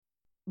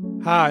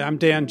Hi, I'm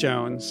Dan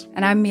Jones.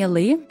 And I'm Mia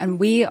Lee, and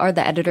we are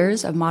the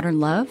editors of Modern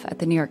Love at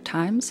the New York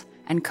Times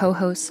and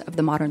co-hosts of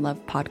the Modern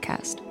Love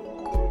podcast.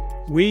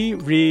 We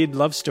read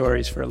love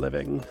stories for a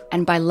living.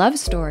 And by love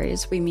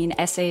stories, we mean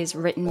essays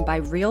written by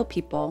real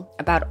people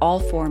about all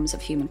forms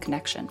of human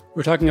connection.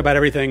 We're talking about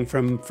everything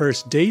from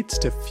first dates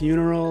to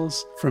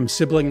funerals, from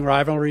sibling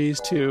rivalries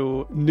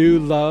to new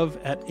love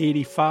at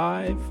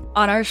 85.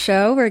 On our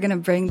show, we're going to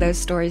bring those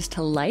stories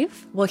to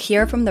life. We'll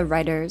hear from the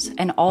writers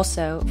and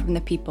also from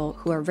the people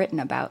who are written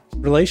about.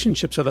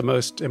 Relationships are the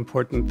most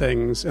important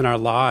things in our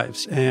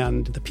lives,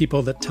 and the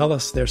people that tell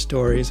us their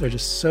stories are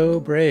just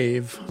so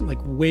brave, like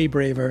way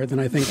braver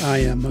than I think I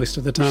am most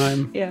of the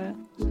time. Yeah.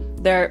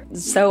 They're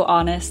so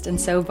honest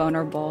and so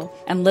vulnerable.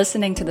 And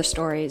listening to the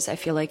stories, I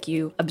feel like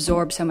you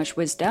absorb so much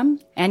wisdom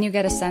and you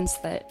get a sense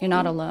that you're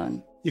not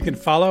alone. You can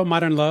follow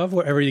Modern Love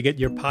wherever you get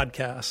your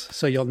podcasts,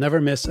 so you'll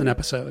never miss an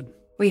episode.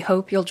 We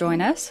hope you'll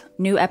join us.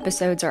 New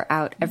episodes are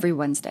out every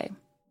Wednesday.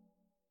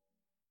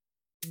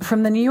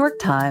 From the New York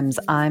Times,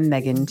 I'm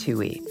Megan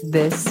Twohey.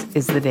 This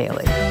is The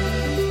Daily.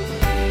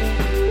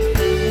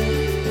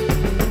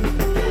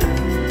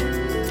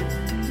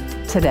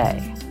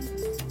 Today,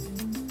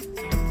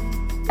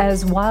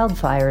 as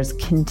wildfires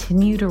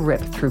continue to rip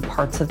through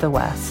parts of the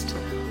West,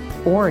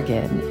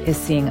 Oregon is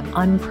seeing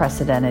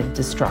unprecedented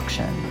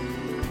destruction.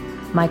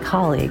 My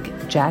colleague,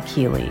 Jack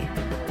Healy,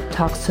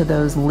 talks to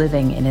those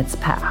living in its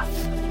path.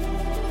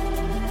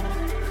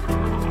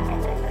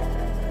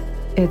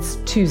 It's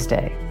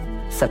Tuesday,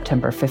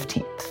 September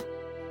 15th.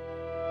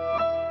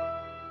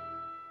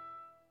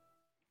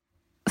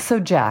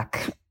 So,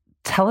 Jack,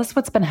 tell us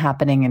what's been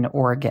happening in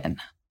Oregon.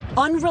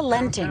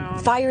 Unrelenting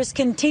fires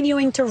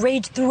continuing to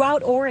rage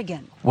throughout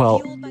Oregon. Well,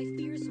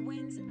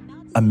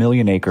 1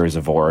 million acres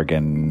of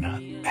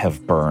Oregon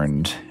have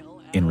burned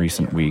in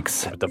recent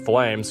weeks. With the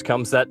flames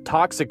comes that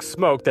toxic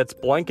smoke that's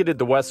blanketed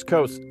the West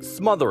Coast,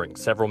 smothering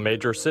several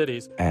major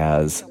cities.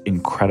 As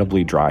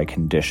incredibly dry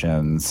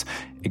conditions,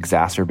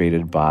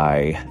 exacerbated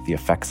by the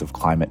effects of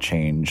climate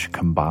change,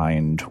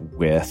 combined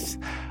with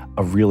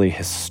a really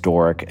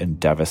historic and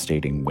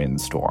devastating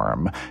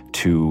windstorm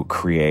to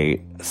create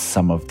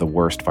some of the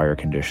worst fire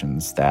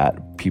conditions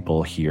that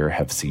people here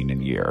have seen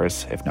in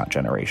years, if not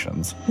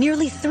generations.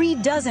 Nearly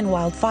 36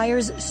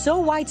 wildfires so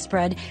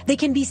widespread they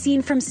can be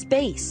seen from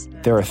space.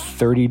 There are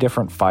 30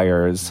 different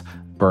fires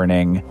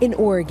burning. In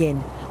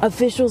Oregon,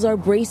 officials are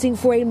bracing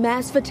for a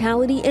mass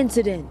fatality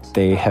incident.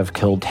 They have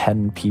killed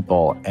 10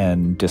 people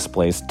and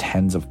displaced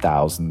tens of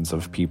thousands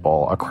of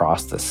people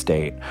across the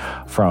state,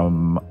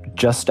 from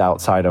just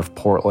outside of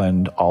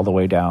Portland all the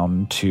way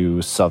down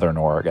to southern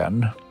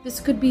Oregon. This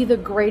could be the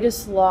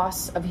greatest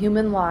loss of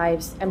human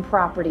lives and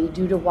property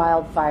due to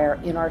wildfire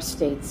in our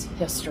state's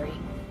history.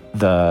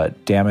 The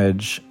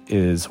damage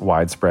is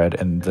widespread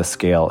and the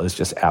scale is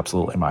just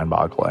absolutely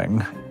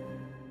mind-boggling.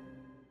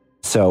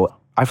 So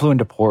I flew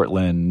into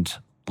Portland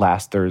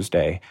last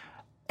Thursday,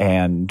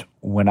 and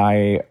when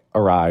I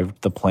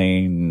arrived, the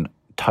plane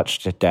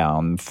touched it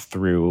down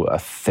through a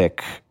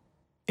thick,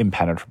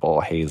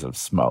 impenetrable haze of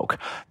smoke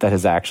that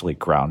has actually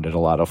grounded a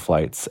lot of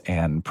flights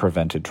and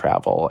prevented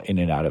travel in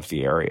and out of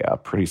the area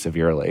pretty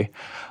severely.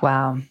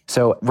 Wow.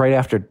 So right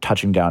after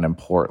touching down in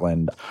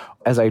Portland,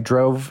 as I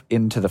drove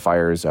into the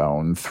fire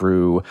zone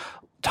through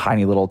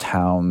tiny little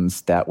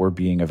towns that were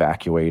being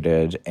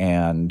evacuated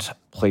and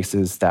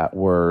places that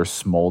were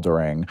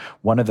smoldering,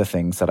 one of the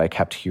things that I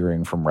kept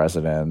hearing from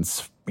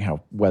residents,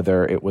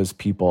 whether it was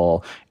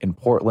people in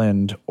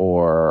Portland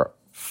or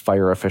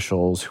fire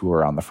officials who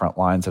were on the front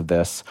lines of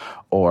this,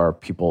 or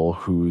people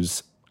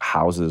whose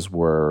houses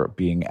were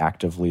being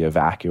actively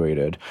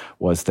evacuated,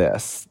 was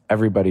this.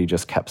 Everybody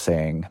just kept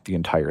saying the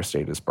entire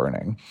state is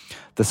burning.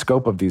 The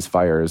scope of these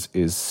fires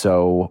is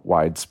so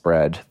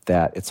widespread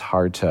that it's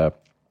hard to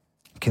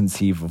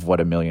conceive of what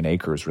 1 million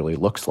acres really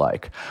looks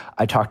like.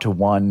 I talked to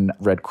one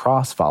Red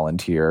Cross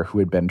volunteer who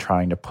had been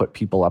trying to put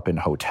people up in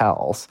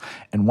hotels,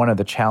 and one of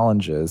the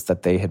challenges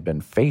that they had been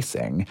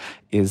facing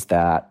is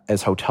that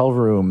as hotel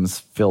rooms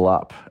fill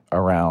up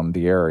around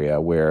the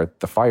area where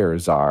the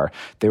fires are,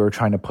 they were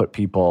trying to put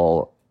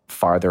people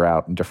farther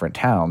out in different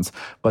towns.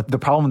 But the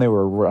problem they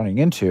were running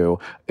into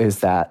is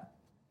that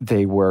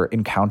they were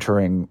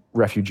encountering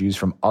refugees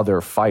from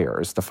other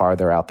fires the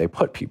farther out they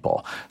put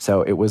people.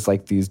 So it was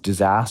like these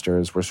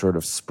disasters were sort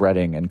of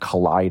spreading and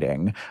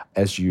colliding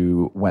as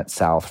you went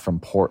south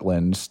from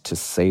Portland to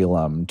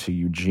Salem to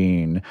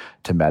Eugene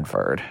to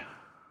Medford.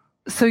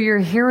 So you're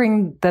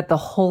hearing that the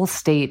whole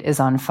state is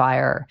on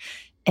fire,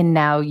 and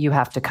now you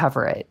have to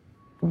cover it.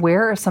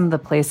 Where are some of the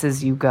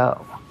places you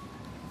go?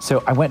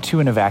 So I went to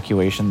an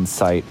evacuation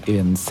site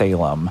in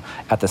Salem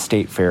at the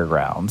state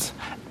fairgrounds.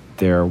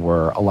 There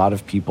were a lot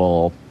of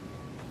people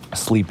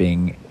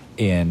sleeping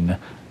in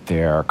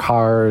their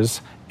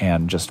cars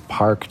and just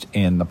parked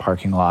in the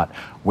parking lot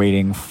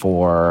waiting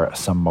for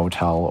some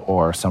motel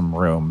or some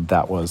room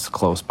that was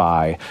close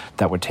by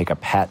that would take a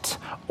pet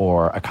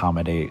or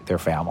accommodate their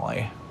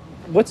family.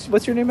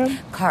 What's your name, ma'am?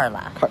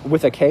 Carla.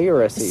 With a K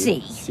or a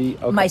C? C. C.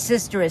 Okay. My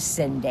sister is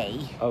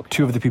Cindy. Okay.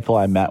 Two of the people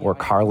I met were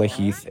Carla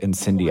Heath and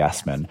Cindy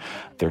Essman.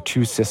 They're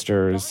two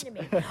sisters.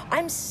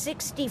 I'm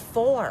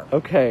 64.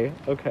 Okay.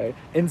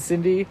 And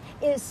Cindy?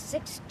 Is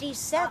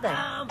 67.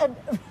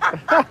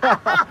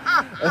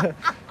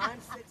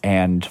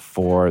 And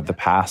for the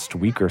past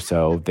week or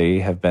so, they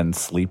have been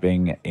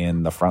sleeping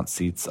in the front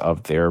seats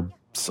of their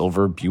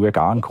silver Buick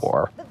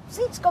Encore. The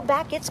seats go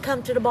back. It's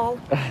comfortable.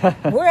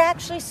 We're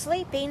actually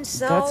sleeping,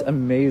 so... That's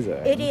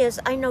amazing. It is.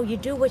 I know you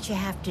do what you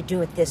have to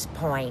do at this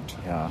point.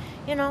 Yeah.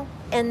 You know,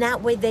 and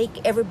that way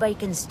everybody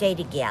can stay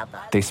together.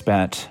 They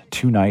spent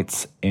 2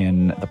 nights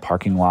in the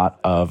parking lot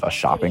of a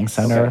shopping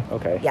center.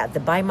 Okay. Yeah, the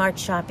Bi-Mart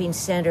Shopping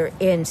Center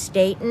in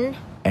Staten.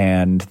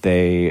 And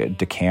they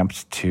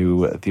decamped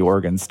to the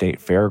Oregon State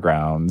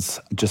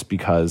Fairgrounds just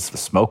because the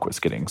smoke was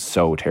getting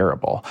so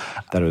terrible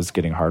that it was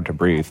getting hard to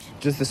breathe.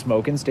 Just the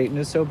smoke in Staten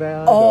is so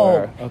bad?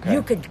 Oh, okay.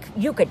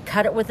 You could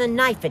cut it with a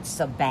knife. It's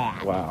so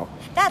bad. Wow.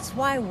 That's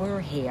why we're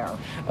here.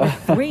 With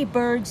 3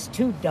 birds,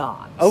 2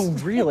 dogs. Oh,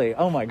 really?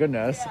 Oh, my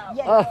goodness.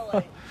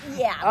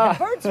 Yeah, the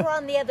birds were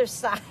on the other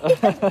side.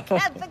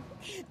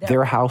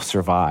 Their house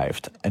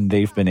survived, and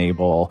they've been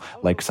able,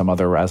 like some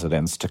other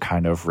residents, to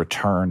kind of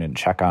return and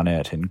check on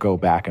it and go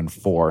back and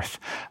forth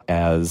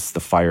as the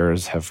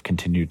fires have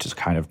continued to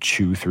kind of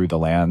chew through the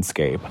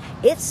landscape.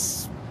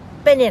 It's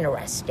been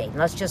interesting.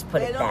 Let's just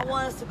put it that way. They don't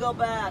want us to go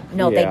back.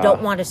 No, they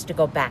don't want us to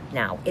go back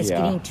now. It's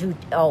getting too...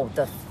 Oh,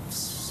 the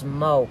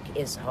smoke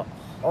is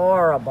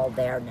horrible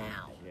there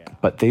now.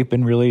 But they've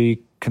been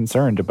really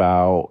concerned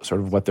about sort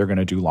of what they're going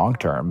to do long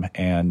term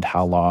and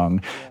how long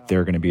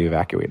they're going to be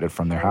evacuated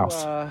from their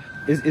house.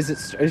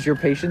 Is your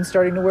patience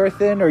starting to wear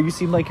thin, or you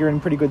seem like you're in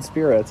pretty good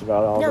spirits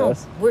about all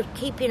this? No, we're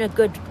keeping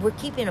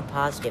a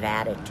positive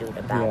attitude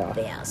about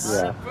this.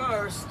 Yeah. At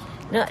first.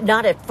 No,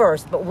 not at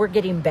first, but we're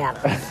getting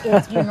better.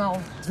 It's,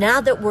 now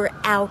that we're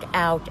out,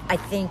 I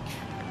think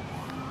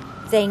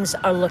things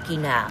are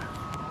looking up.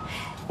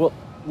 Well,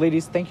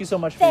 ladies, thank you so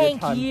much for your time.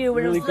 Thank you.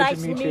 Really it was good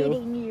nice to meet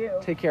meeting you.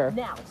 Take care.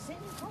 Now,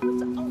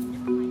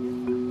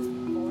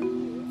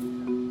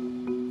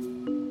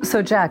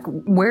 So, Jack,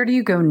 where do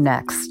you go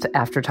next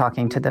after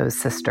talking to those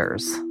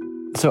sisters?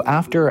 So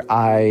after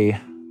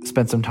I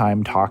spent some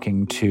time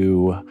talking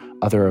to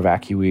other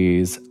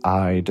evacuees,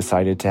 I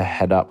decided to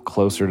head up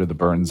closer to the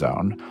burn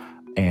zone.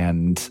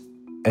 And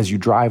as you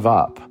drive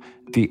up,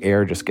 the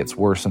air just gets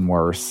worse and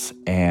worse,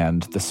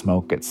 and the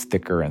smoke gets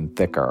thicker and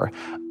thicker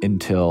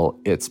until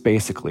it's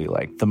basically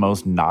like the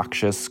most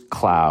noxious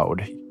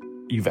cloud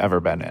you've ever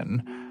been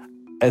in.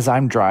 As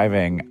I'm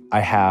driving,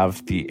 I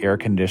have the air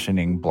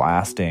conditioning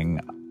blasting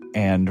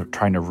and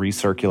trying to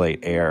recirculate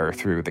air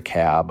through the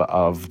cab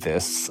of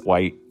this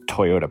white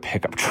Toyota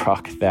pickup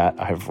truck that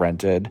I've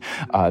rented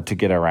to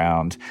get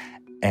around.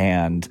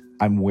 And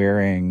I'm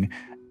wearing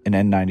an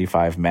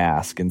N95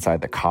 mask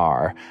inside the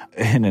car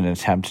in an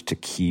attempt to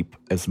keep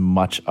as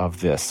much of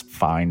this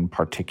fine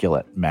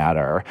particulate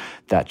matter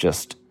that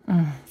just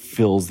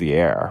fills the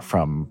air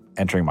from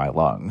entering my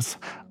lungs.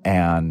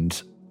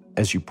 And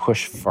as you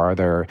push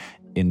farther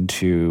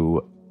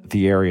into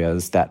the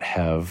areas that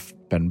have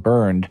been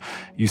burned,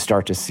 you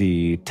start to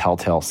see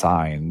telltale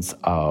signs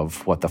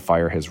of what the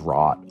fire has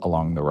wrought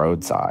along the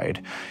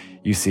roadside.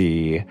 You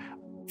see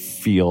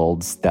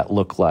fields that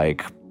look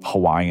like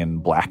Hawaiian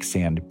black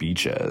sand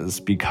beaches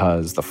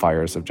because the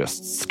fires have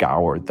just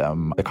scoured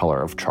them the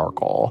color of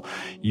charcoal.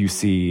 You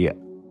see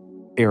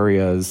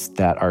areas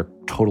that are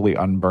totally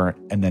unburnt,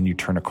 and then you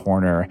turn a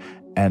corner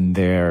and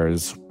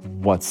there's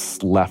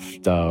what's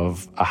left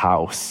of a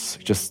house,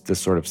 just this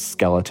sort of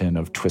skeleton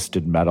of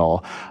twisted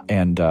metal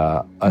and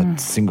a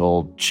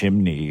single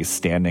chimney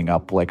standing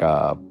up like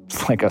a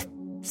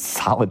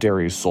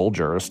solitary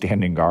soldier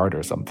standing guard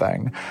or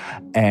something.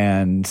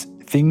 And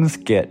things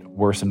get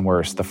worse and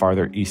worse the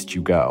farther east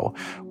you go,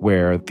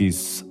 where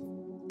these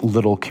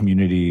little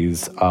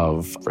communities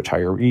of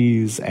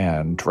retirees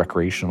and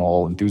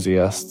recreational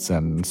enthusiasts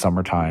and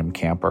summertime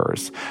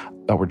campers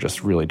that were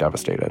just really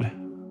devastated.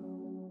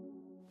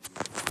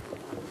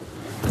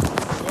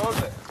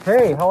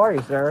 Hey, how are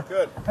you, sir?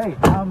 Good. Hey,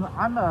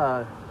 I'm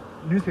a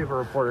newspaper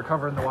reporter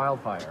covering the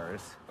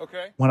wildfires.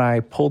 Okay. When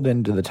I pulled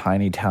into the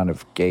tiny town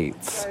of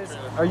Gates...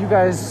 Are you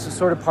guys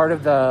sort of part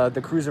of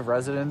the crews of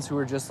residents who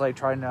are just like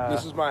trying to...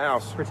 This is my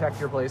house. Protect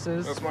your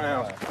places? That's my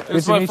house. Good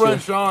It's to my meet friend you.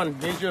 Sean.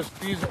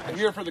 He's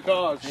here for the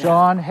cause.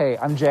 Sean, hey,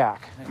 I'm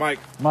Jack. Mike,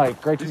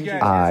 great to meet you.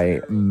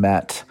 I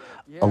met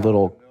a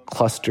little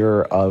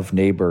cluster of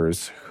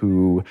neighbors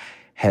who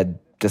had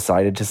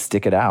decided to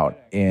stick it out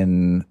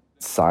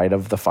inside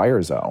of the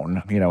fire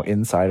zone,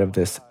 inside of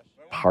this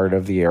part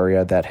of the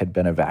area that had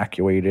been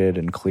evacuated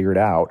and cleared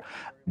out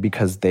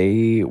because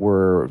they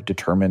were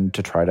determined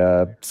to try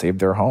to save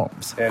their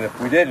homes. And if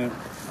we didn't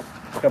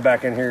come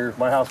back in here,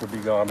 my house would be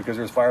gone because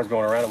there's fires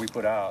going around that we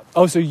put out.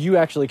 Oh, so you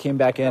actually came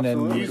back in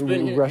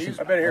Absolutely. and rushed?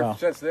 I've been here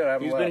since then. I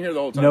haven't he's left. been here the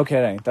whole time. No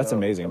kidding. That's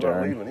amazing, I'm not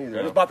Jared. leaving either.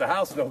 I just bought the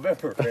house in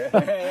November,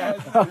 man.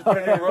 Just put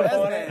a new roof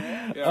on it.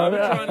 Yeah, I've been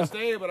trying to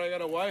stay, but I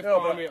got a wife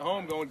calling me at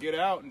home going, get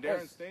out, and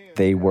Darren's staying.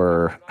 They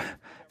were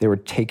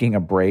taking a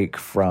break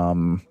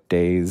from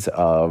days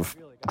of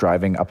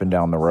driving up and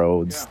down the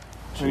roads.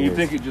 Yeah. And you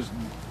think it just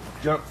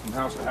jumped from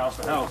house to house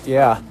to house.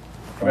 Yeah.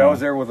 I mean, I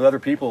was there with other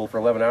people for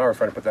 11 hours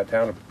trying to put that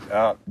town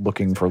out.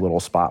 Looking for little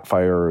spot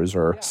fires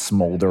or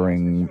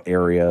smoldering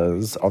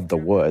areas of the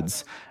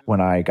woods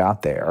when I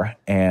got there.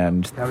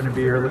 And having a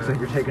beer, looks like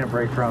you're taking a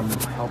break from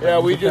helping. Yeah,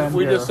 we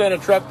just sent a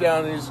truck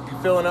down and he's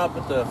filling up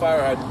at the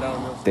fire hydrant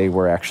down there. They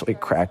were actually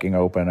cracking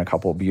open a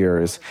couple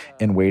beers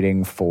and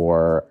waiting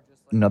for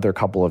another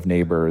couple of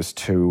neighbors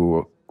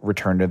to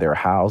return to their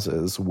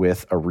houses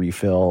with a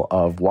refill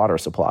of water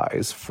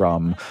supplies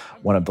from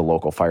one of the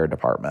local fire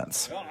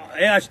departments.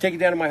 Yeah, I should take it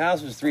down to my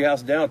house. It's 3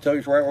 houses down. I'll tell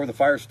you right where the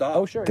fire stopped.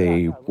 Oh, sure.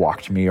 They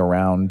walked me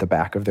around the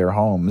back of their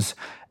homes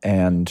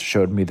and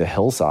showed me the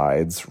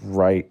hillsides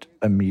right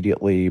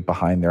immediately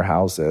behind their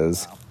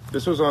houses.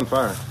 This was on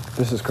fire.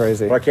 This is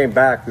crazy. When I came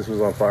back, this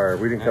was on fire.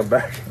 We didn't come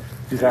back.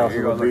 These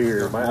houses will be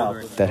here. My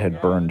house. That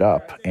had burned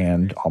up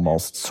and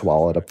almost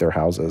swallowed up their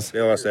houses. They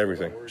lost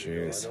everything.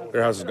 Jeez.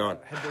 Their house is gone.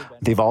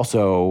 They've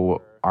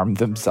also armed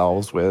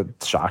themselves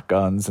with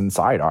shotguns and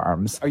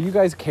sidearms. Are you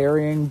guys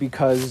carrying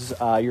because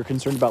you're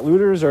concerned about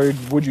looters, or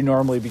would you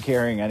normally be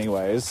carrying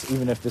anyways,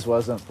 even if this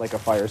wasn't like a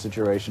fire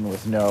situation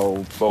with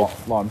no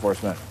law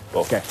enforcement?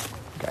 Both.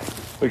 Okay.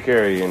 We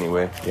carry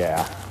anyway.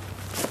 Yeah.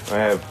 I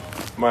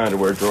have my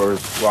underwear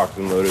drawers locked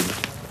and loaded.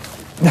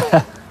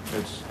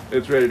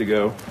 It's ready to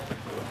go.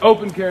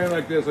 Open carrying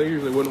like this, I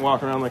usually wouldn't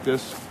walk around like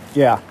this.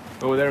 Yeah.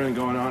 But with everything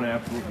going on, I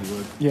absolutely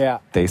would. Yeah.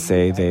 They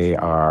say they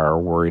are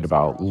worried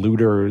about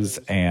looters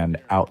and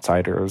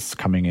outsiders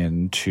coming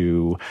in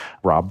to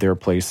rob their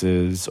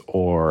places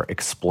or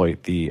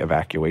exploit the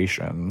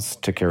evacuations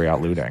to carry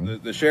out looting.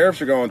 The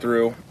sheriffs are going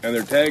through, and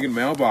they're tagging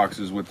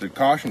mailboxes with the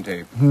caution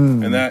tape.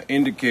 And that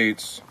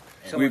indicates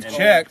we've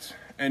checked,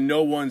 and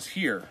no one's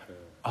here.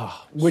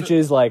 Which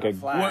is like a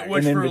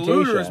which an for invitation.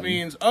 looters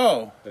means,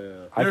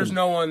 there's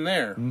no one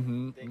there.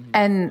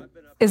 And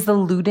is the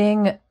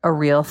looting a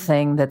real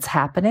thing that's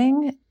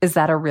happening? Is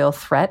that a real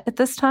threat at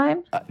this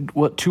time?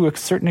 Well, to a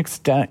certain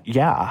extent,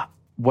 yeah.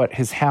 What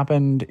has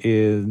happened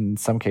in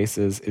some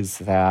cases is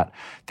that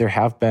there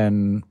have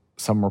been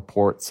some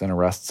reports and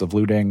arrests of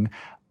looting,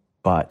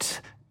 but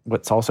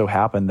what's also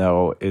happened,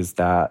 though, is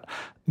that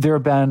there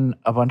have been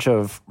a bunch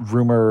of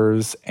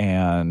rumors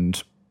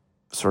and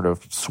sort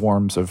of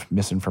swarms of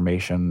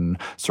misinformation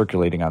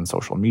circulating on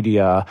social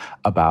media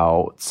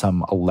about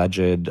some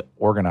alleged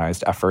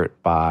organized effort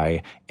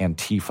by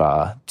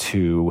Antifa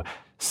to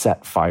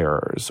set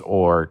fires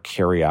or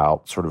carry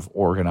out sort of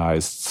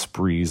organized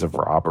sprees of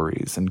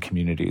robberies in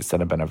communities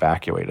that have been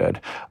evacuated,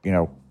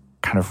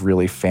 kind of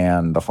really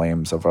fan the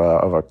flames of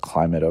a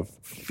climate of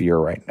fear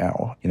right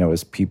now,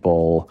 as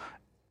people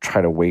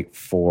try to wait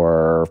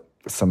for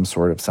some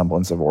sort of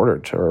semblance of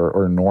order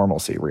or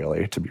normalcy,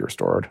 really, to be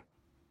restored.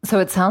 So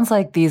it sounds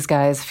like these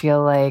guys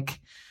feel like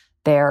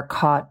they're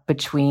caught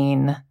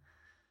between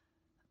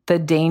the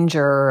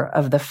danger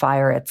of the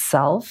fire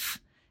itself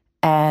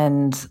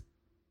and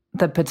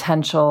the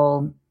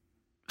potential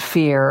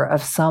fear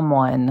of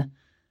someone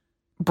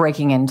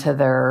breaking into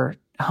their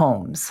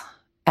homes.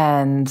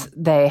 And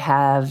they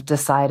have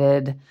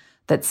decided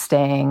that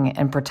staying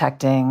and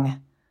protecting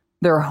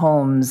their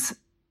homes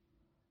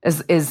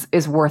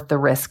is worth the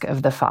risk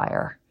of the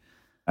fire.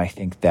 I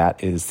think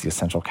that is the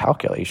essential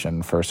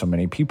calculation for so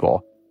many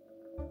people.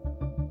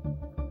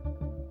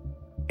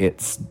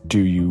 It's, do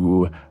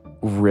you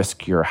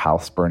risk your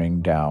house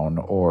burning down,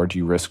 or do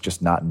you risk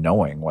just not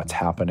knowing what's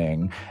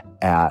happening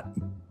at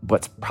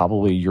what's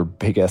probably your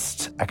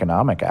biggest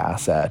economic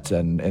asset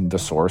and the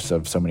source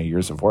of so many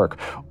years of work?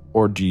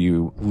 Or do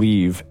you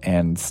leave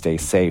and stay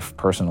safe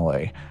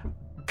personally?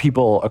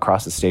 People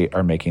across the state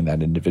are making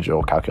that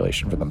individual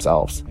calculation for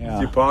themselves. Yeah.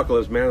 The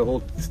apocalypse, man. The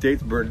whole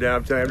state's burned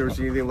down. I've never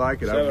seen anything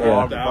like it. I've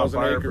walked on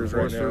fire for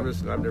Forest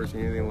Service, and I've never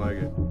seen anything like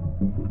it.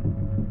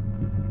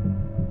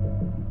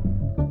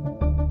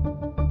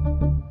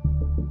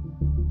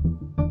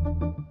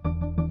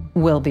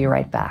 We'll be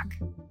right back.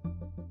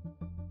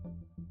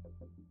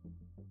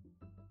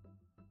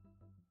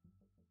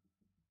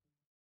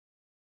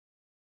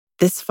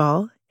 This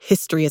fall,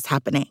 history is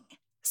happening.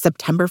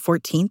 September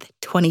 14th,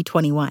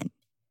 2021.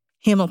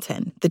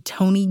 Hamilton, the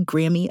Tony,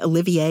 Grammy,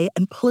 Olivier,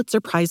 and Pulitzer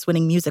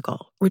Prize-winning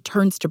musical,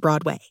 returns to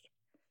Broadway.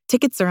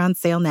 Tickets are on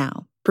sale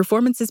now.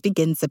 Performances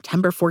begin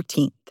September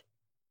 14th.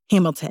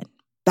 Hamilton,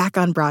 back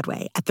on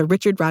Broadway at the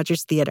Richard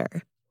Rodgers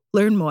Theater.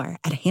 Learn more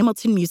at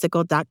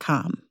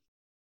hamiltonmusical.com.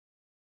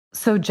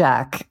 So,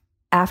 Jack,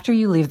 after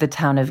you leave the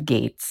town of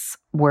Gates,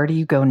 where do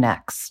you go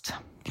next?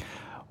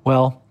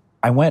 Well,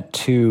 I went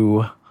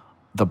to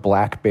the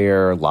Black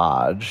Bear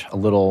Lodge, a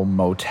little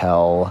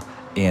motel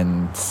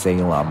in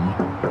Salem.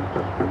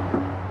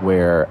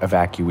 where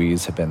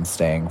evacuees have been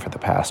staying for the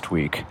past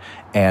week.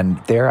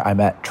 And there I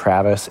met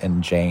Travis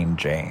and Jane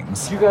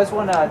James. Do you guys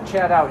want to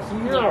chat out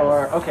here? Yes.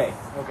 Or okay,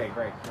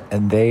 great.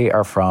 And they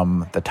are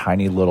from the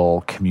tiny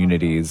little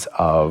communities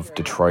of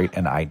Detroit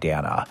and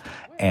Idana.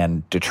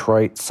 And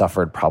Detroit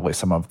suffered probably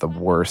some of the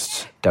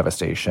worst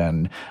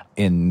devastation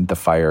in the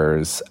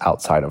fires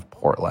outside of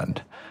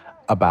Portland.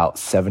 About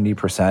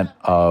 70%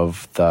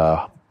 of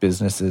the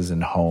businesses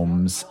and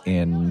homes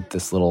in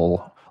this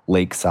little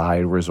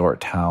lakeside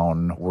resort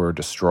town were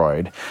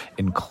destroyed,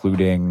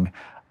 including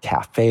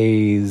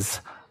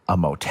cafes, a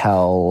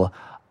motel,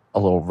 a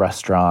little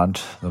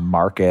restaurant, the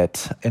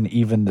market, and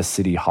even the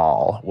city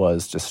hall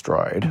was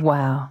destroyed.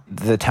 Wow.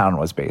 The town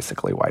was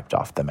basically wiped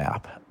off the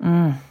map.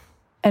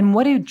 And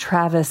what did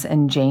Travis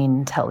and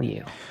Jane tell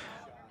you?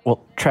 Well,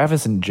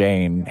 Travis and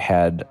Jane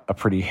had a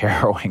pretty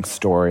harrowing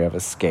story of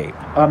escape.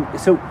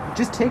 So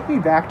just take me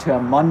back to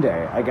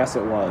Monday, I guess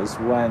it was,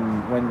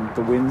 when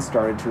the wind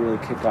started to really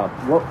kick up.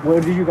 What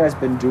have you guys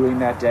been doing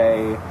that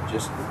day?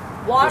 Just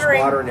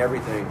watering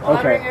everything.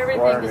 Watering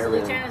everything, Watering because the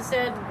everything. lieutenant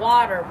said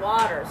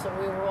water, so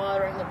we were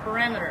watering the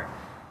perimeter.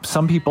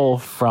 Some people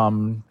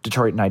from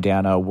Detroit and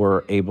Idana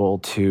were able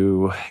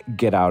to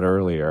get out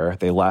earlier.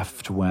 They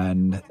left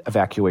when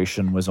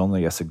evacuation was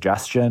only a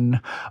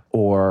suggestion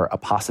or a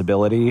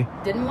possibility.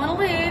 Didn't want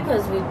to leave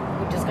because we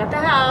just got the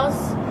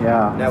house.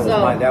 Yeah.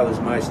 That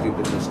was my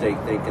stupid mistake,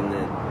 thinking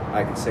that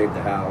I could save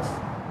the house.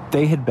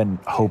 They had been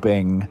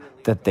hoping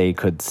that they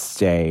could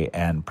stay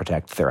and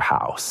protect their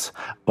house.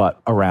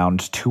 But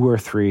around 2 or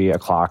 3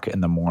 o'clock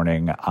in the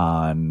morning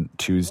on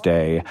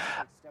Tuesday,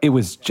 it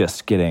was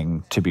just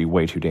getting to be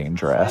way too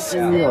dangerous.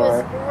 It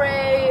was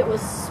gray, it was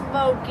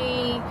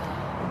smoky,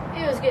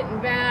 it was getting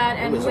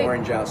bad. It was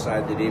orange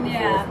outside the day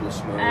before from the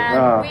smoke.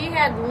 And we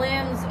had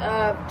limbs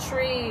of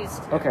trees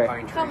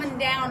Okay. coming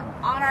down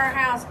on our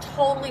house,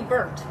 totally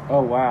burnt.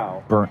 Oh,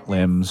 wow. Burnt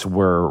limbs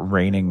were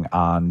raining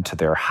onto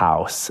their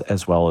house,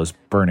 as well as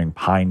burning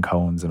pine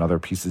cones and other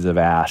pieces of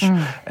ash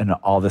and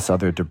all this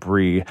other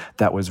debris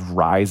that was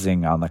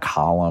rising on the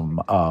column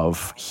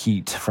of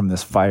heat from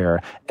this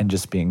fire and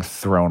just being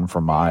thrown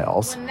for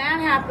miles. When that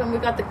happened, we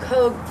got the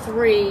code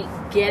 3,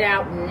 get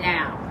out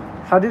now.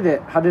 How did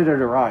it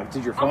arrive?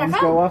 Did your On my phones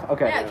phone. go off?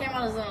 Okay. Yeah, it came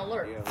on as an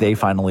alert. They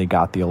finally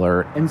got the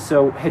alert. And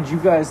so had you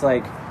guys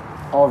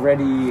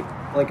already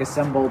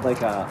assembled a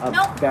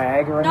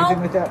bag or anything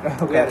like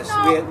that?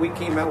 Okay. We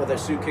came out with a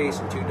suitcase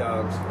and 2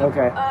 dogs.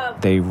 Okay.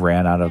 They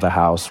ran out of the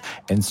house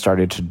and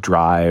started to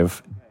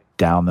drive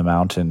down the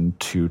mountain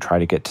to try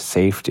to get to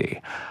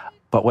safety.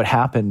 But what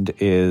happened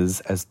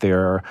is, as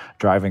they're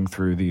driving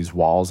through these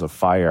walls of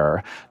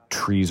fire,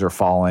 trees are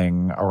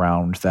falling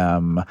around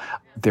them.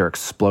 They're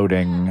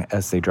exploding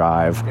as they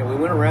drive. Yeah, we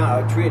went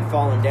around. A tree had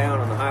fallen down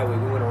on the highway.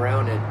 We went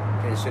around it,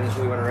 and as soon as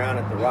we went around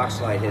it, the rock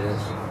slide hit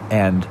us.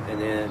 And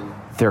then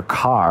their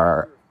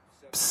car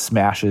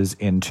smashes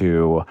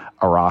into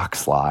a rock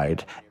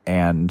slide,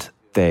 and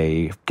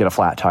they get a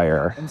flat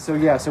tire. And so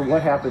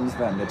what happens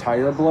then? The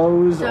tire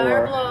blows?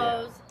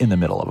 In the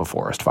middle of a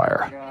forest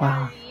fire.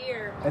 Wow.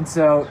 And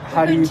so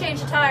how do you change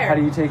the tire. How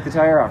do you take the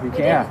tire off? You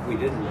can't. We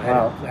didn't.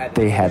 Wow.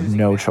 They had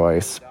no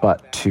choice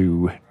but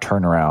to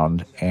turn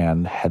around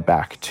and head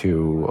back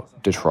to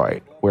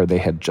Detroit, where they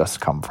had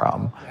just come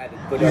from.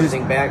 Put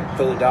everything back,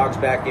 fill the dogs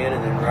back in,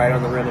 and then right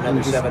on the rim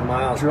another 7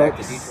 miles back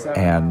to Detroit.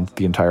 And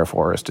the entire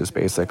forest is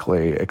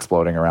basically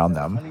exploding around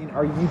them.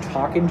 Are you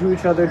talking to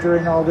each other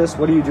during all this?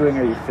 What are you doing?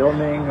 Are you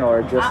filming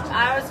or just...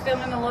 I was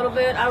filming a little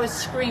bit. I was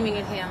screaming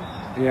at him.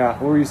 Yeah,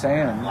 what were you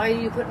saying? Why are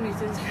you putting me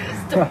through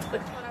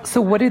this? So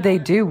what do they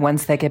do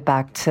once they get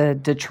back to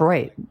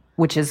Detroit,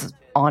 which is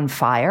on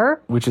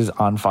fire? Which is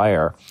on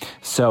fire.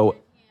 So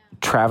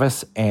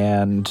Travis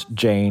and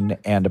Jane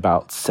and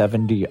about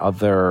 70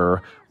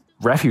 other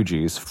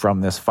refugees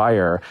from this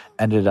fire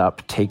ended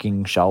up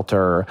taking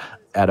shelter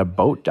at a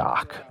boat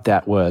dock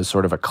that was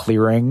sort of a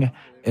clearing,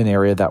 an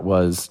area that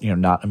was,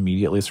 not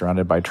immediately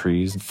surrounded by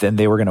trees. Then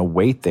they were going to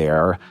wait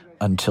there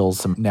until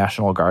some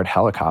National Guard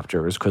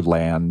helicopters could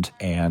land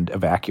and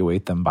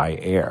evacuate them by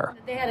air.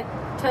 They had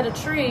to cut a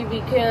tree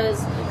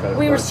because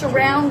we were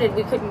surrounded.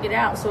 We couldn't get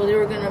out, so they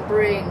were going to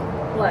bring,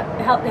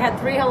 they had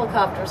 3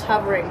 helicopters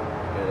hovering.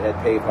 Yeah, they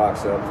had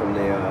Paybox up from the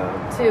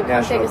to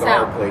National take us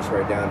Guard out. place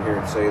right down here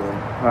in Salem.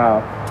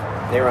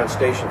 Wow. They were on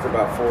station for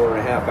about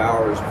 4.5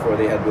 hours before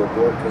they had to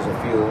abort because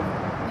of fuel.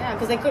 Yeah,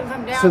 because they couldn't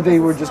come down. So they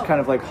were just kind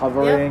of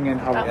hovering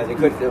and hovering. Yeah, they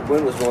couldn't. The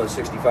wind was blowing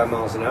 65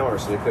 miles an hour,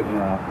 so they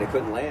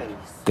couldn't land.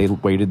 They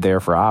waited there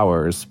for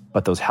hours,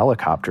 but those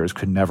helicopters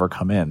could never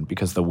come in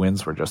because the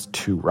winds were just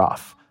too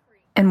rough.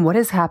 And what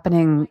is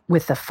happening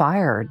with the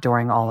fire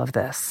during all of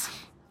this?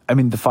 I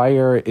mean, the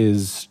fire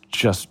is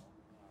just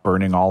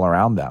burning all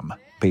around them,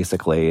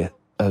 basically.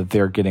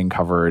 They're getting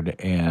covered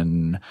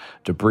in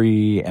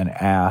debris and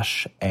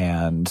ash.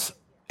 And,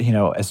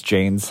 as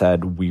Jane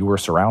said, we were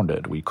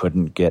surrounded. We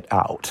couldn't get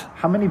out.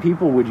 How many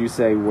people would you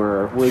say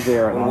were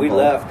there? When we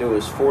left, there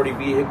was 40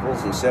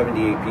 vehicles and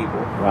 78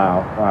 people.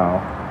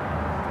 Wow.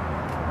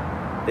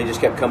 They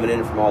just kept coming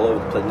in from all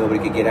over the place. Nobody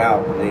could get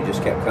out, and they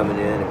just kept coming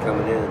in and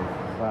coming in.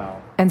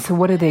 Wow. And so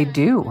what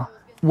do?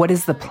 What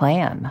is the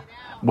plan?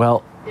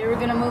 Well, they were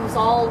going to move us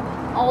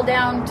all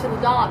down to the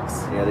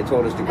docks. Yeah, they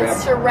told us to grab...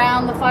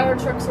 surround the fire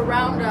trucks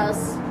around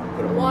us,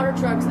 water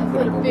trucks, and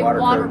put a big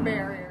water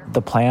barrier.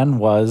 The plan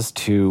was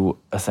to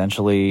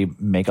essentially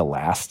make a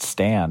last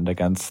stand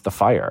against the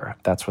fire.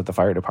 That's what the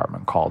fire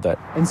department called it.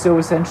 And so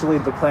essentially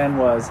the plan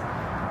was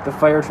the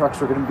fire trucks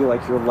were going to be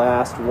like your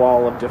last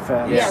wall of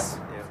defense. Yes.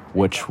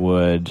 Which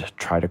would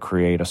try to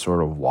create a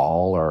sort of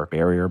wall or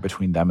barrier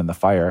between them and the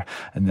fire,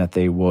 and that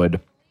they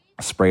would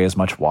spray as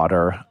much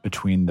water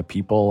between the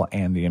people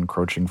and the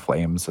encroaching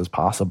flames as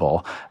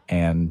possible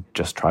and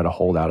just try to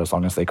hold out as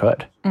long as they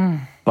could.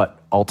 But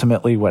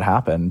ultimately what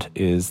happened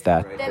is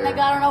that... Then they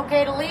got an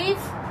okay to leave,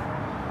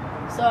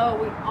 so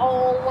we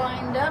all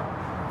lined up,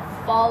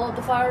 followed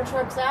the fire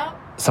trucks out.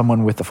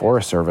 Someone with the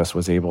Forest Service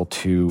was able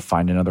to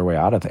find another way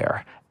out of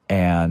there,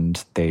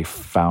 and they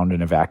found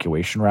an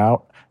evacuation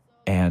route,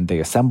 and they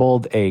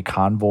assembled a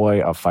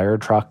convoy of fire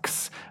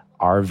trucks,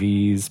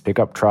 RVs,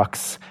 pickup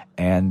trucks,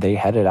 and they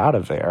headed out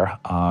of there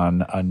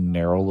on a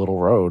narrow little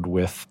road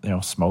with,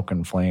 smoke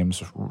and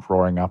flames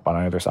roaring up on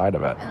either side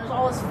of it. And there's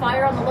all this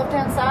fire on the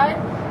left-hand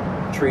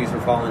side. Trees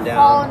were falling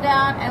down.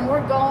 And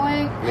we're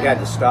going. We had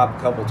to stop a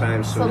couple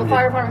times so the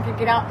fire department could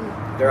get out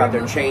and... They're out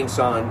there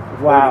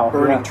chainsawing,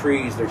 burning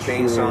trees. They're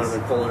chainsawing them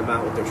and pulling them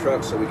out with their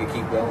trucks so we could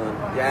keep going.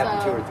 It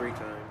happened 2 or 3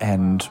 times.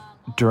 And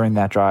during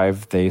that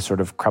drive, they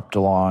sort of crept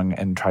along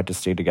and tried to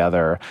stay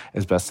together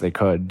as best they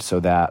could so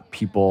that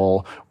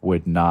people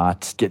would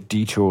not get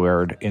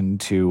detoured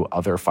into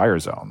other fire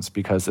zones,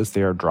 because as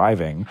they are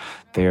driving,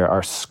 they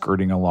are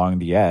skirting along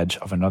the edge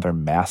of another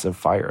massive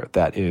fire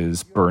that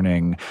is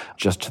burning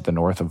just to the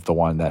north of the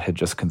one that had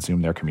just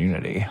consumed their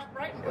community.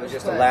 It was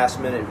just a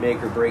last-minute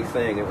make-or-break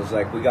thing. It was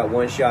like, we got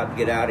one shot to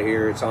get out of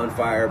here. It's on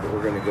fire, but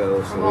we're going to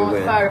go, so we went.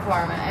 The fire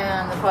department,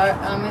 and the fire,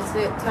 I'm going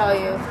to tell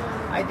you,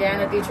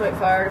 Idana Detroit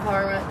Fire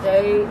Department,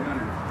 they...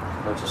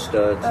 bunch of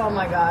studs. Oh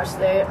my gosh,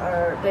 they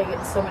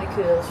get so many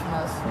kudos from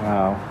us.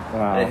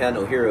 Wow. They had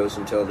no heroes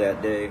until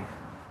that day.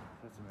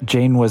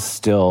 Jane was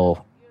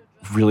still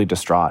really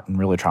distraught and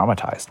really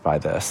traumatized by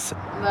this.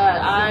 But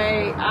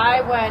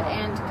I went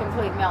into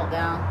complete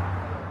meltdown.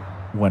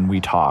 When we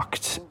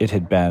talked, it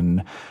had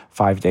been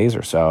 5 days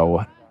or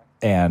so,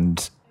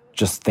 and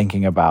just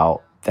thinking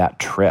about that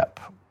trip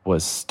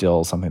was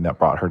still something that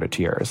brought her to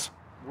tears.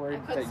 It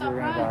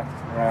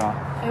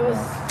was...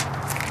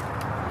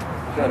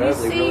 When you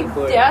see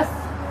death,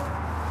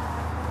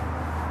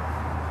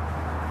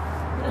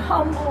 it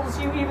humbles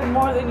you even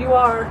more than you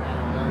are.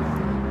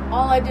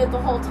 All I did the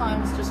whole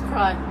time was just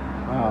cry.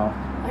 Wow.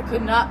 I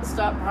could not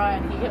stop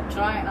crying. He kept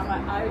trying. I'm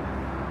like,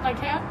 I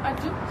can't.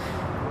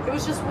 It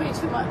was just way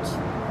too much.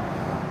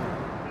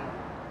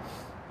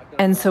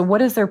 And so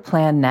what is their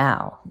plan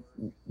now?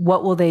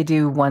 What will they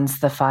do once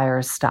the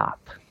fires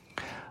stop?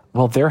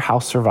 Well, their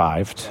house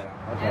survived.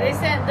 Yeah, they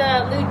sent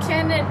the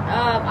lieutenant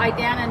of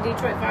Idana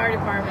Detroit Fire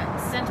Department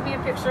sent me a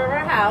picture of our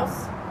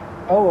house.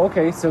 Oh,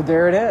 okay. So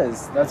there it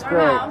is. That's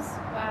great. House.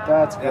 Wow.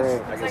 That's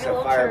great. I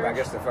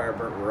guess the fire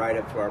burnt right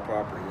up to our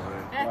property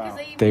line. Wow.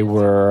 They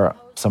were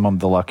some of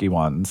the lucky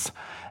ones,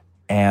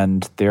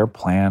 and their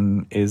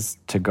plan is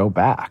to go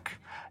back.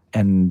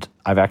 And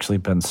I've actually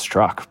been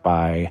struck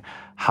by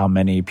how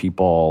many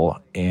people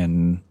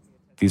in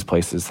these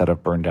places that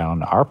have burned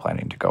down are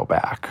planning to go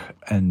back,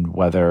 and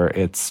whether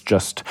it's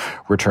just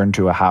return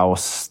to a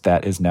house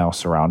that is now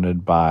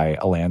surrounded by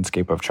a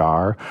landscape of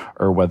char,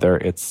 or whether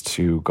it's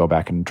to go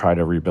back and try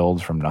to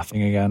rebuild from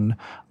nothing again.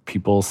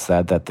 People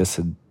said that this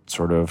had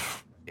sort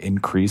of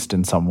increased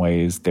in some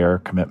ways their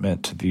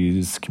commitment to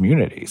these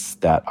communities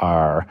that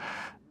are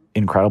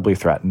incredibly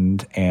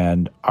threatened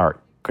and are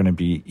going to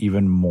be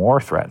even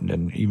more threatened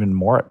and even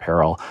more at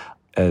peril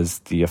as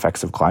the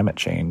effects of climate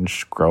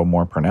change grow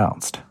more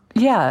pronounced.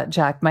 Yeah,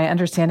 Jack, my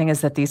understanding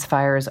is that these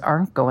fires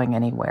aren't going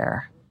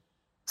anywhere.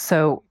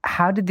 So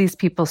how did these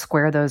people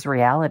square those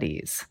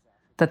realities?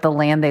 That the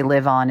land they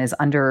live on is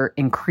under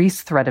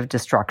increased threat of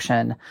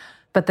destruction,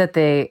 but that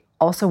they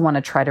also want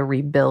to try to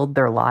rebuild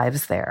their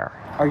lives there.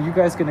 Are you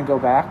guys going to go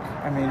back?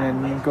 I mean,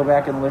 and go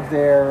back and live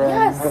there? And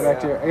yes. Go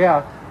back to,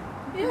 yeah.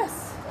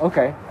 Yes.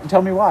 Okay. And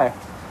tell me why.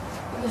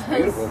 It's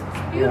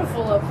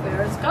beautiful up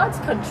there. It's God's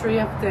country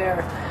up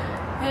there.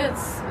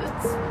 It's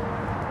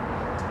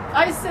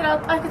I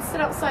could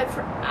sit outside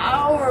for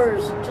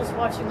hours just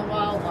watching the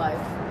wildlife.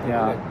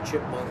 Yeah. We got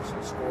chipmunks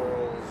and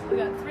squirrels. We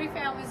got 3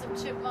 families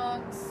of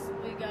chipmunks.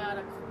 We got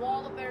a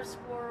koala bear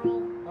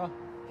squirrel. Oh.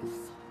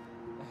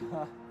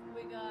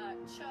 We got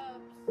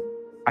chubs.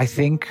 I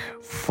think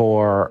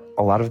for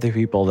a lot of the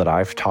people that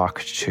I've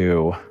talked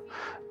to,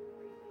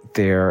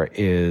 there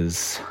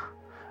is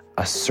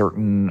a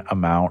certain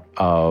amount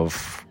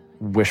of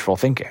wishful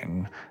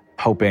thinking,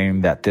 hoping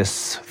that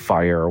this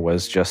fire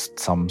was just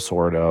some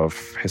sort of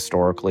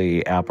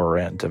historically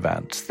aberrant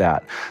event,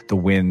 that the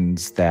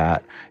winds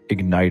that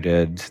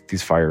ignited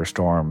these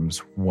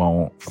firestorms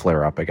won't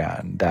flare up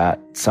again, that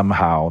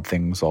somehow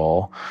things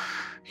will,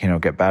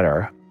 get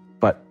better.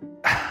 But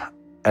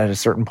at a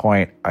certain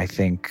point, I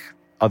think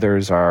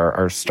Others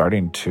are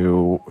starting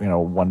to,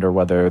 wonder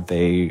whether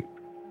they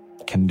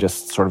can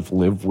just sort of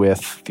live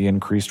with the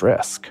increased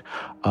risk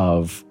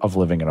of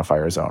living in a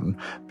fire zone.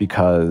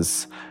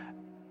 Because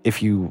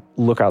if you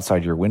look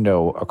outside your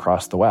window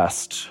across the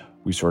West,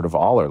 we sort of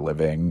all are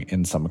living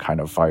in some kind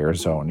of fire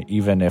zone.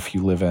 Even if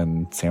you live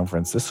in San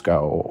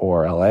Francisco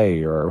or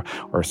LA or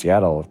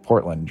Seattle or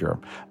Portland, you're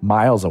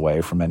miles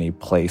away from any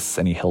place,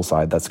 any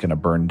hillside that's going to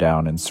burn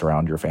down and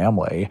surround your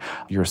family.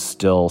 You're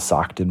still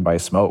socked in by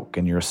smoke,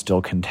 and you're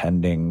still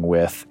contending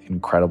with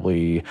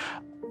incredibly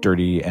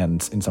dirty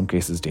and, in some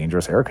cases,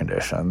 dangerous air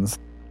conditions.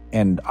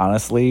 And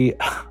honestly,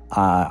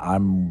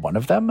 I'm one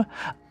of them.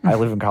 I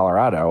live in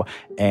Colorado,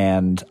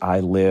 and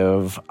I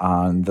live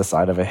on the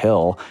side of a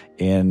hill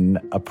in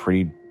a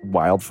pretty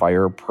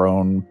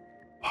wildfire-prone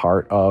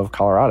part of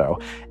Colorado.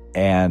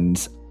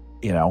 And,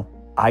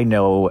 I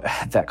know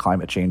that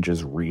climate change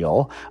is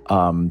real,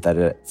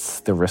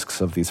 that the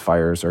risks of these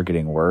fires are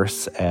getting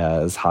worse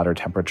as hotter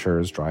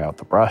temperatures dry out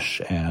the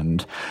brush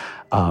and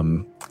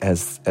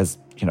as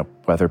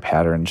weather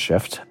patterns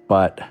shift.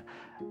 But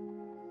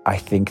I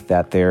think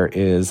that there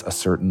is a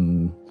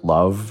certain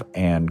love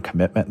and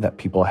commitment that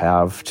people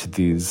have to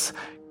these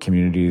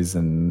communities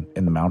in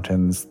the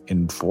mountains,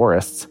 in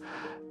forests,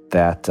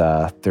 that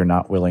they're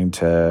not willing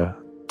to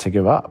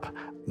give up.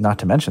 Not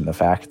to mention the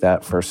fact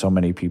that for so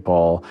many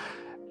people,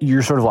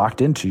 you're sort of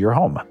locked into your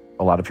home.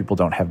 A lot of people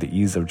don't have the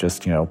ease of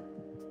just,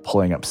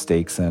 pulling up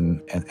stakes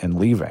and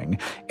leaving.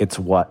 It's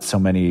what so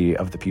many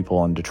of the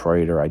people in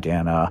Detroit or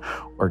Idana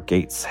or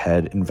Gates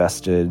had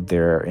invested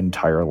their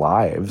entire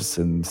lives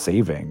and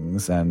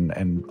savings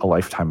and a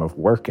lifetime of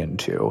work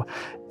into.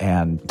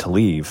 And to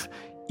leave,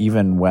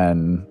 even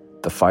when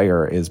the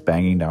fire is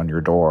banging down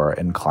your door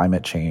and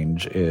climate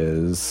change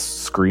is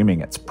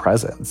screaming its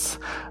presence,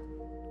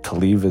 to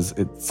leave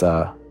it's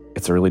a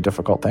really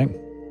difficult thing.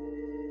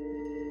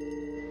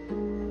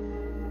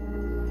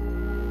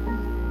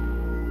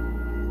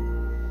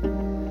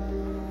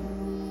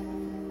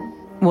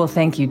 Well,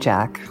 thank you,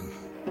 Jack.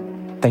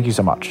 Thank you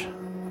so much.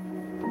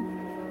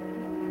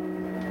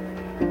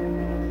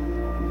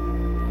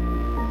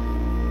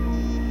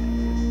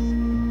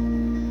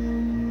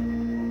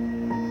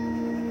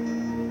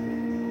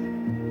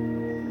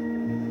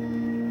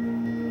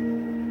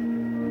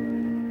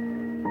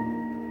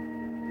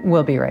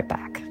 We'll be right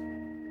back.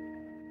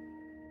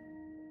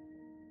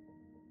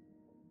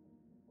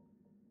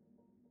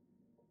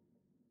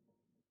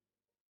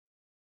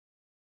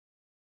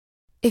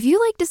 If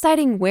you like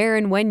deciding where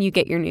and when you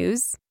get your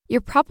news,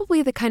 you're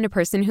probably the kind of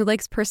person who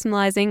likes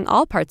personalizing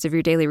all parts of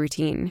your daily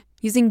routine,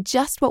 using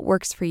just what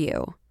works for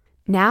you.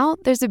 Now,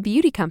 there's a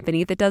beauty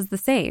company that does the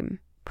same.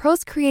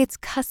 Prose creates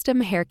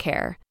custom hair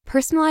care,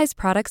 personalized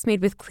products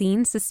made with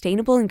clean,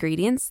 sustainable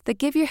ingredients that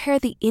give your hair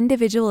the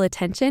individual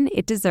attention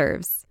it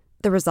deserves.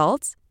 The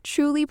results?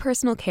 Truly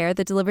personal care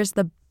that delivers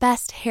the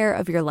best hair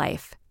of your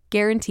life.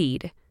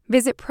 Guaranteed.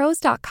 Visit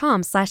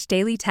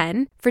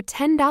prose.com/daily10 for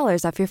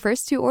 $10 off your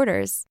first 2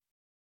 orders.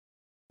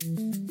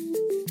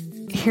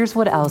 Here's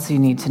what else you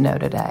need to know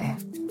today.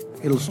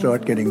 It'll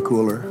start getting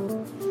cooler.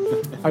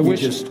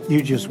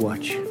 You just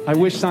watch. I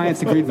wish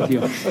science agreed with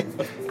you.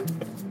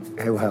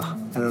 Well,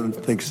 I don't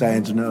think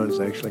science knows,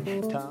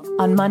 actually. Tom?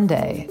 On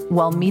Monday,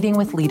 while meeting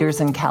with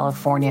leaders in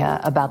California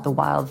about the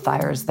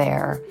wildfires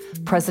there,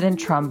 President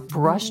Trump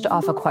brushed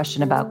off a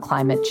question about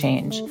climate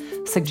change,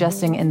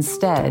 suggesting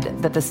instead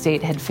that the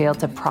state had failed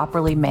to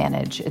properly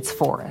manage its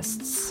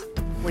forests.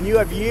 When you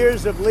have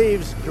years of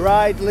leaves,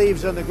 dried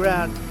leaves on the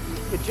ground,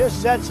 it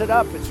just sets it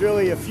up. It's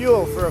really a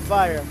fuel for a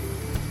fire.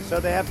 So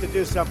they have to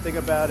do something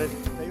about it.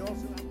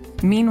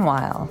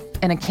 Meanwhile,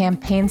 in a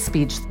campaign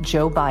speech,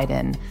 Joe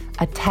Biden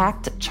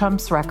attacked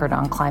Trump's record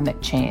on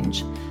climate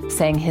change,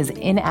 saying his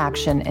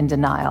inaction and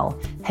denial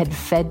had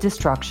fed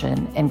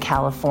destruction in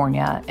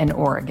California and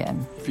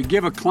Oregon. If you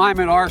give a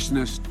climate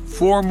arsonist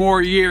 4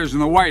 more years in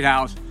the White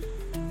House,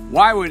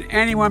 why would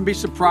anyone be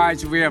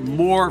surprised if we have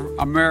more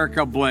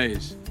America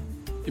ablaze?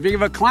 If you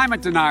give a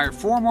climate denier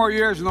 4 more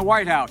years in the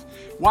White House,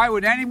 why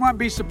would anyone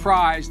be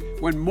surprised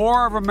when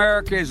more of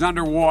America is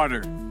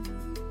underwater?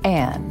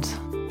 And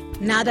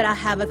now that I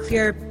have a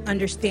clear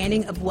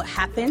understanding of what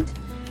happened,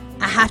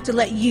 I have to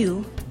let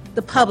you,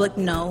 the public,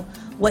 know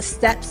what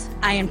steps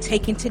I am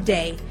taking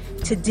today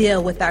to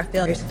deal with our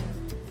failures.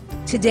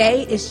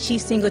 Today is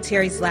Chief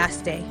Singletary's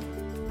last day.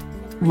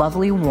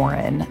 Lovely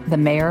Warren, the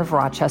mayor of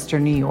Rochester,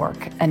 New York,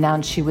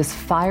 announced she was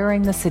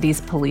firing the city's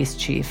police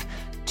chief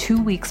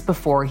 2 weeks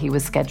before he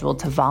was scheduled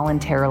to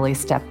voluntarily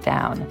step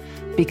down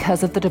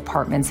because of the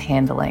department's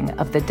handling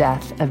of the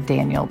death of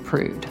Daniel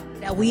Prude.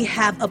 That we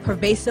have a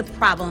pervasive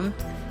problem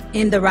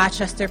in the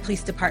Rochester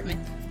Police Department,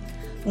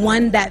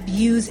 one that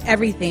views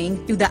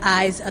everything through the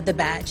eyes of the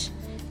badge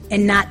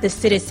and not the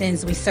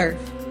citizens we serve.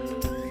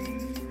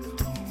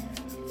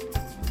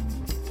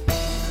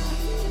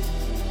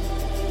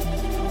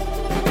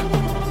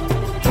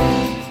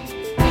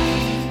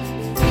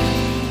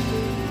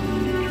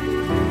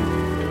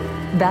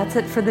 That's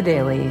it for The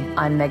Daily.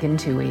 I'm Megan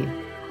Toohey.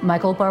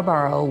 Michael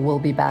Barbaro will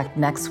be back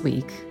next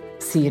week.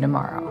 See you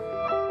tomorrow.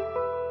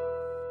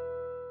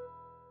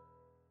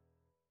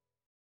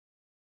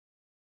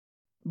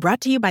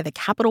 Brought to you by the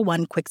Capital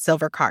One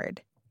Quicksilver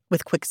Card.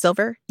 With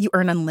Quicksilver, you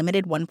earn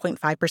unlimited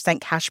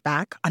 1.5% cash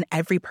back on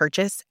every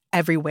purchase,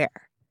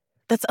 everywhere.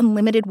 That's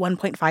unlimited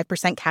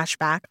 1.5% cash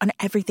back on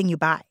everything you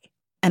buy.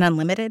 And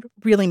unlimited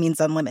really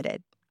means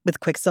unlimited. With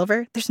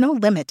Quicksilver, there's no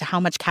limit to how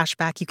much cash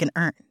back you can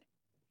earn.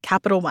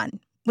 Capital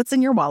One, what's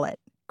in your wallet?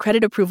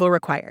 Credit approval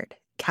required.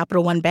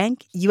 Capital One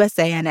Bank,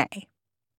 USA, N.A.